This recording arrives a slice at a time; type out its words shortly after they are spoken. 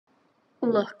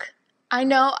Look, I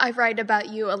know I write about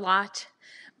you a lot,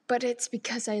 but it's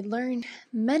because I learned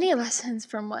many lessons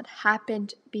from what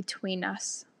happened between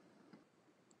us.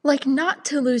 Like not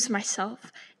to lose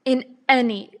myself in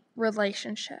any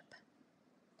relationship.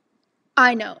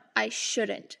 I know I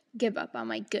shouldn't give up on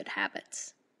my good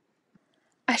habits.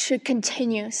 I should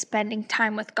continue spending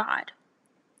time with God.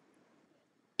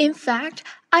 In fact,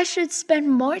 I should spend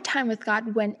more time with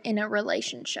God when in a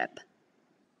relationship.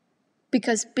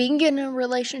 Because being in a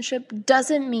relationship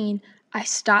doesn't mean I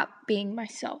stop being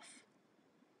myself.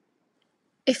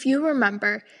 If you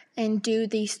remember and do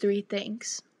these 3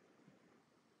 things,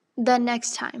 then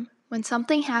next time when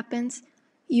something happens,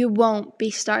 you won't be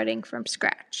starting from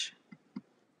scratch.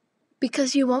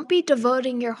 Because you won't be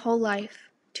devoting your whole life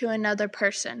to another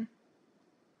person.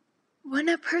 When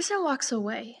a person walks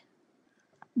away,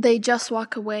 they just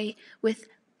walk away with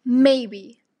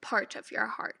maybe part of your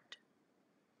heart.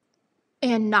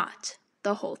 And not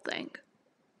the whole thing.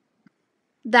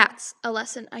 That's a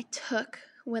lesson I took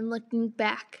when looking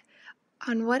back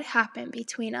on what happened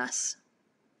between us.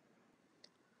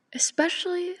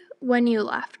 Especially when you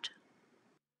left.